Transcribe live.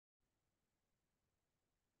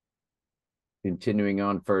Continuing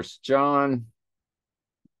on 1 John.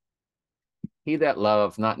 He that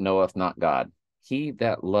loveth not knoweth not God. He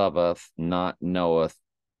that loveth not knoweth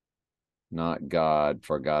not God,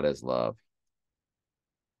 for God is love.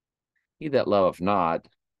 He that loveth not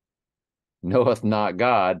knoweth not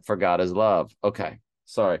God, for God is love. Okay,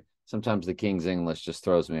 sorry. Sometimes the King's English just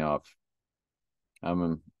throws me off.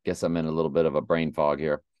 Guess I'm in a little bit of a brain fog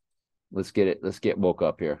here. Let's get woke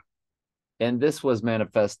up here. And this was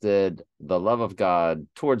manifested the love of God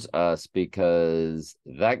towards us, because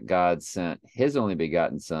that God sent his only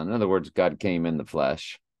begotten Son. In other words, God came in the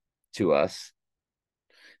flesh to us.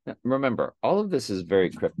 Now, remember, all of this is very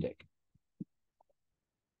cryptic.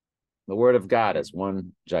 The word of God is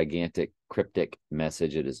one gigantic cryptic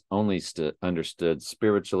message. It is only understood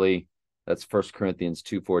spiritually. That's 1 Corinthians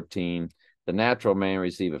 2:14. The natural man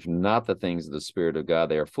receiveth not the things of the Spirit of God.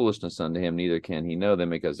 They are foolishness unto him, neither can he know them,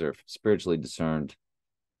 because they're spiritually discerned.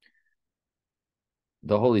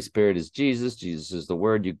 The Holy Spirit is Jesus. Jesus is the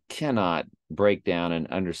Word. You cannot break down and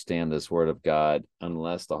understand this Word of God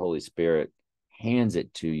unless the Holy Spirit hands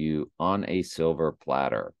it to you on a silver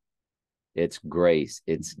platter. It's grace.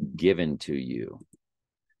 It's given to you.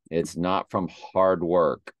 It's not from hard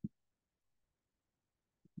work.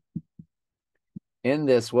 In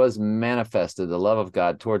this was manifested the love of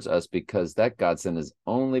God towards us, because that God sent his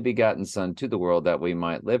only begotten Son to the world that we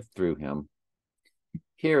might live through him.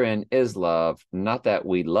 Herein is love, not that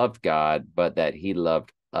we loved God, but that he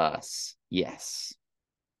loved us. Yes.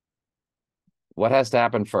 What has to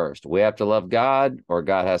happen first? We have to love God, or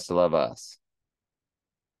God has to love us?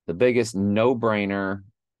 The biggest no-brainer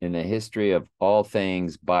in the history of all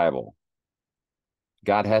things Bible.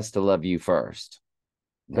 God has to love you first.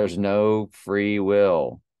 There's no free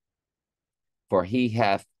will. For he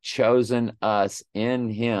hath chosen us in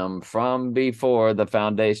him from before the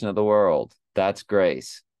foundation of the world. That's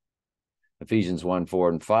grace. Ephesians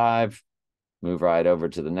 1:4-5. Move right over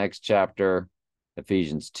to the next chapter.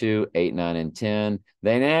 Ephesians 2:8, 9, and 10.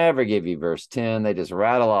 They never give you verse 10. They just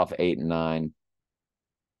rattle off 8 and 9.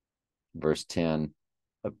 Verse 10.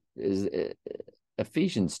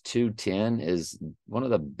 Ephesians 2:10 is one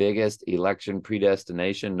of the biggest election,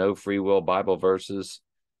 predestination, no free will Bible verses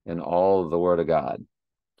in all of the Word of God.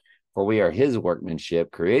 For we are his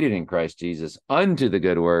workmanship, created in Christ Jesus unto the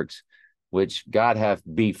good works, which God hath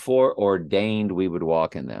before ordained we would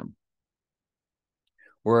walk in them.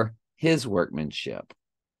 We're his workmanship.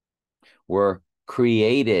 We're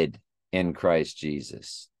created in Christ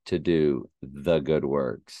Jesus to do the good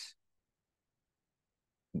works.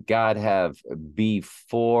 God have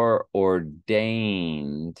before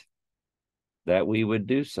ordained that we would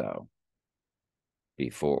do so.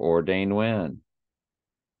 Before ordained when?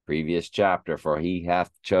 Previous chapter, for he hath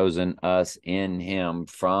chosen us in him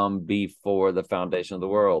from before the foundation of the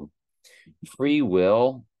world. Free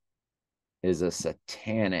will is a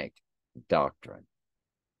satanic doctrine.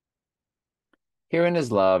 Herein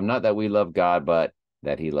is love, not that we love God, but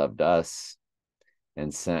that he loved us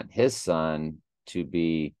and sent his Son to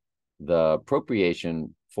be the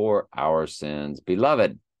propitiation for our sins.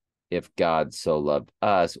 Beloved, if God so loved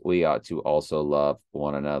us, we ought to also love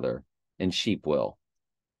one another. And sheep will.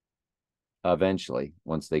 Eventually,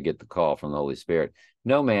 once they get the call from the Holy Spirit.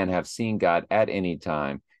 No man have seen God at any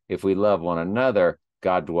time. If we love one another,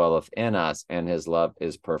 God dwelleth in us, and his love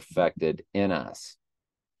is perfected in us.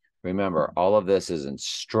 Remember, all of this is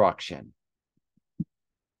instruction.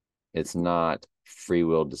 It's not free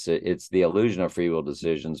will decision. It's the illusion of free will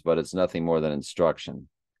decisions, but it's nothing more than instruction.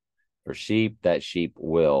 For sheep, that sheep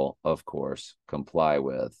will, of course, comply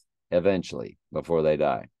with eventually before they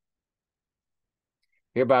die.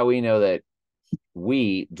 Hereby we know that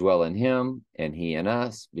we dwell in him and he in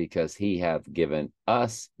us, because he hath given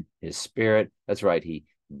us his Spirit. That's right. He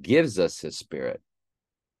gives us his Spirit.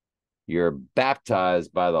 You're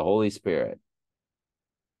baptized by the Holy Spirit.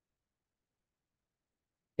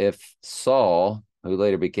 If Saul, who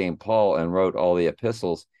later became Paul and wrote all the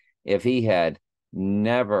epistles, if he had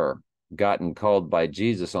never gotten called by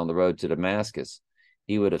Jesus on the road to Damascus,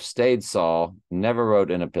 he would have stayed Saul, never wrote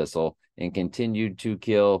an epistle, and continued to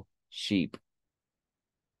kill sheep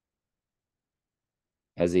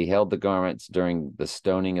as he held the garments during the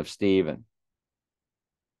stoning of Stephen.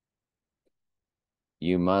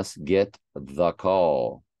 You must get the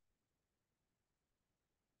call.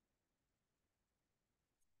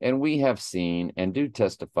 And we have seen and do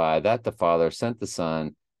testify that the Father sent the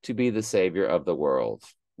Son to be the Savior of the world,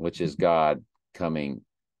 which is God coming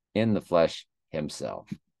in the flesh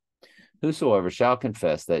himself. Whosoever shall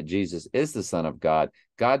confess that Jesus is the Son of God,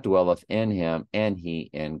 God dwelleth in him, and he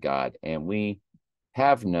in God. And we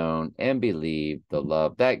have known and believed the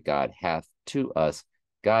love that God hath to us.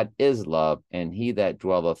 God is love, and he that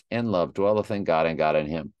dwelleth in love dwelleth in God, and God in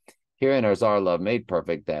him. Herein is our love made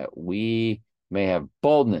perfect, that we may have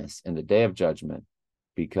boldness in the day of judgment,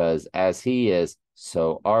 because as he is,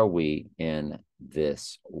 so are we in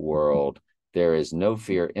this world. There is no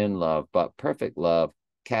fear in love, but perfect love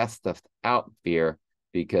casteth out fear,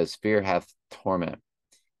 because fear hath torment.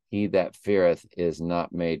 He that feareth is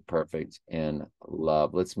not made perfect in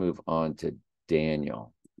love. Let's move on to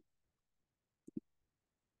Daniel.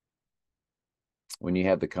 When you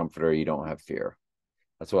have the Comforter, you don't have fear.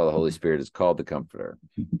 That's why the Holy Spirit is called the Comforter.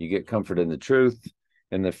 You get comfort in the truth,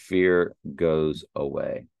 and the fear goes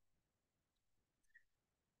away.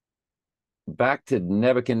 Back to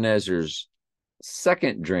Nebuchadnezzar's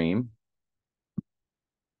second dream,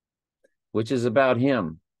 which is about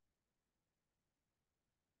him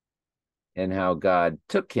and how God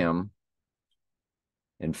took him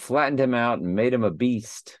and flattened him out and made him a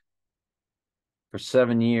beast for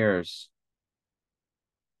 7 years.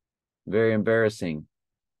 Very embarrassing,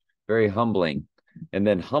 very humbling. And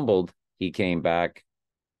then humbled, he came back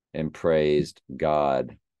and praised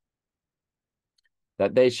God.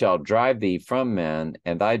 That they shall drive thee from men,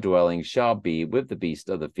 and thy dwelling shall be with the beasts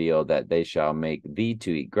of the field, that they shall make thee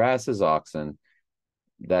to eat grass as oxen,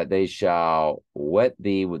 that they shall wet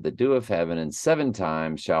thee with the dew of heaven, and 7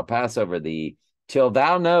 times shall pass over thee, till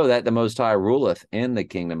thou know that the Most High ruleth in the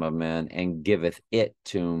kingdom of men, and giveth it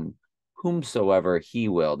to whomsoever he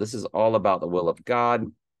will. This is all about the will of God.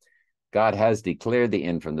 God has declared the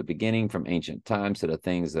end from the beginning, from ancient times, to the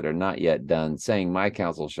things that are not yet done, saying, my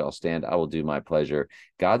counsel shall stand, I will do my pleasure.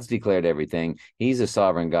 God's declared everything. He's a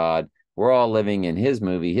sovereign God. We're all living in his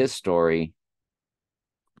movie, his story.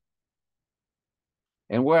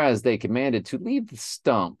 And whereas they commanded to leave the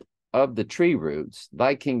stump of the tree roots,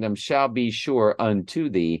 thy kingdom shall be sure unto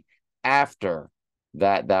thee, after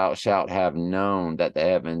that thou shalt have known that the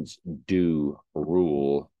heavens do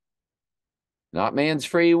rule. Not man's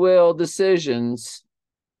free will decisions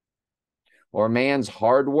or man's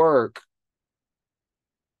hard work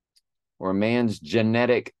or man's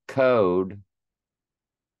genetic code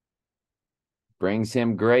brings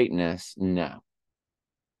him greatness. No.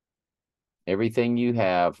 Everything you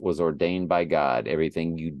have was ordained by God.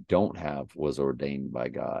 Everything you don't have was ordained by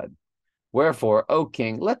God. Wherefore, O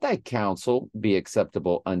king, let thy counsel be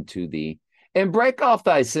acceptable unto thee, and break off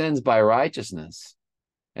thy sins by righteousness,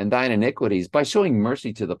 and thine iniquities by showing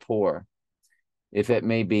mercy to the poor, if it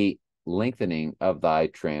may be lengthening of thy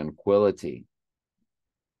tranquility.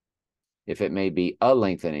 If it may be a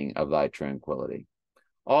lengthening of thy tranquility.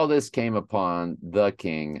 All this came upon the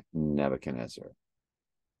king Nebuchadnezzar.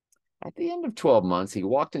 At the end of 12 months, he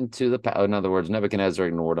walked into the palace. In other words, Nebuchadnezzar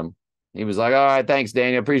ignored him. He was like, all right, thanks,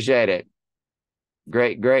 Daniel. Appreciate it.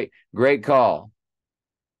 Great call.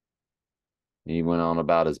 He went on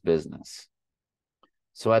about his business.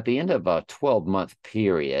 So at the end of a 12-month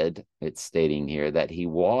period, it's stating here that he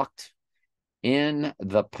walked in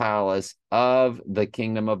the palace of the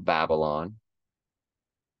kingdom of Babylon.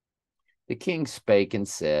 The king spake and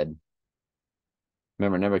said,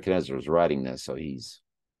 remember, Nebuchadnezzar was writing this, so he's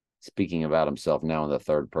speaking about himself now in the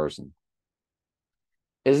third person.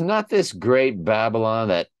 Is not this great Babylon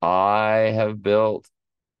that I have built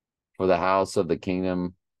for the house of the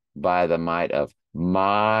kingdom by the might of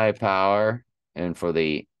my power and for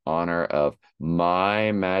the honor of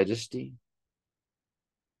my majesty?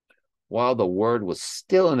 While the word was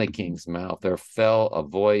still in the king's mouth, there fell a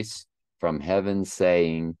voice from heaven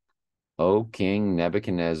saying, O King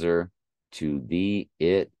Nebuchadnezzar, to thee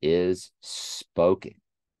it is spoken.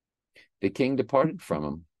 The king departed from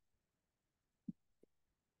him.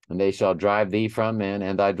 And they shall drive thee from men,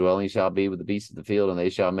 and thy dwelling shall be with the beasts of the field, and they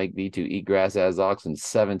shall make thee to eat grass as oxen.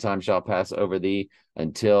 7 times shall pass over thee,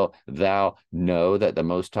 until thou know that the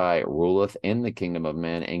Most High ruleth in the kingdom of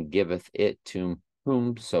men, and giveth it to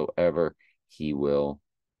whomsoever he will.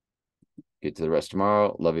 Get to the rest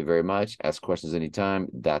tomorrow. Love you very much. Ask questions anytime.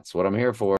 That's what I'm here for.